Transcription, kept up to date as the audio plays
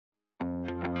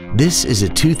This is a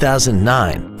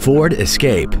 2009 Ford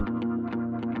Escape.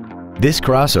 This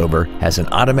crossover has an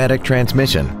automatic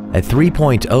transmission, a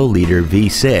 3.0-liter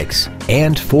V6,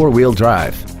 and four-wheel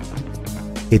drive.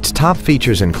 Its top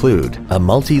features include a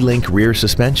multi-link rear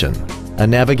suspension, a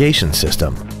navigation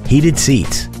system, heated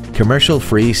seats,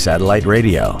 commercial-free satellite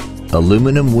radio,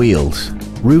 aluminum wheels,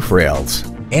 roof rails,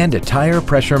 and a tire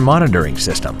pressure monitoring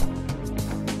system.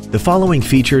 The following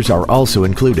features are also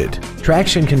included: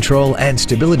 traction control and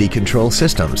stability control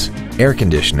systems, air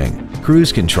conditioning,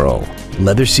 cruise control,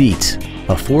 leather seats,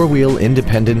 a four-wheel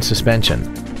independent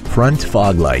suspension, front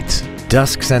fog lights,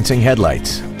 dusk sensing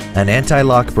headlights, an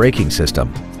anti-lock braking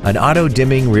system, an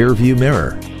auto-dimming rear-view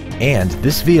mirror, and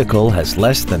this vehicle has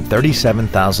less than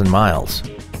 37,000 miles.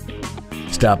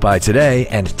 Stop by today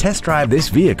and test drive this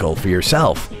vehicle for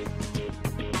yourself.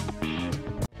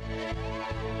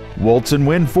 Woltz &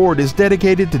 Wynn Ford is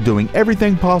dedicated to doing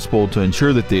everything possible to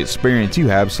ensure that the experience you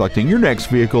have selecting your next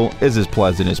vehicle is as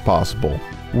pleasant as possible.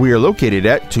 We are located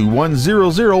at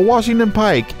 2100 Washington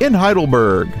Pike in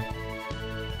Heidelberg.